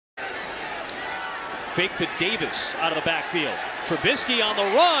Fake to Davis out of the backfield. Trubisky on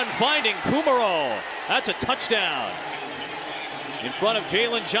the run, finding Kumaro. That's a touchdown. In front of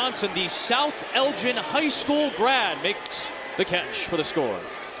Jalen Johnson, the South Elgin High School grad makes the catch for the score.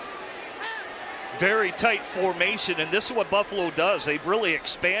 Very tight formation, and this is what Buffalo does. They really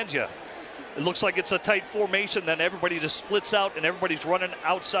expand you. It looks like it's a tight formation, then everybody just splits out and everybody's running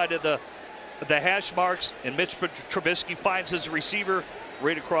outside of the hash marks, and Mitch Trubisky finds his receiver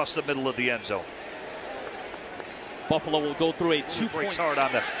right across the middle of the end zone. Buffalo will go through a two-point hard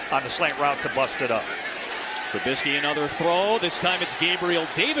on the slant route to bust it up. Trubisky another throw. This time it's Gabriel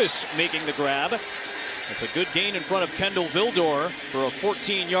Davis making the grab. It's a good gain in front of Kendall Vildor for a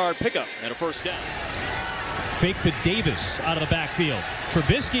 14-yard pickup and a first down. Fake to Davis out of the backfield.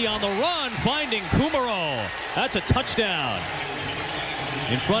 Trubisky on the run, finding Kumaro. That's a touchdown.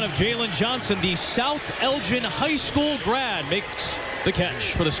 In front of Jalen Johnson, the South Elgin High School grad makes the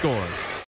catch for the score.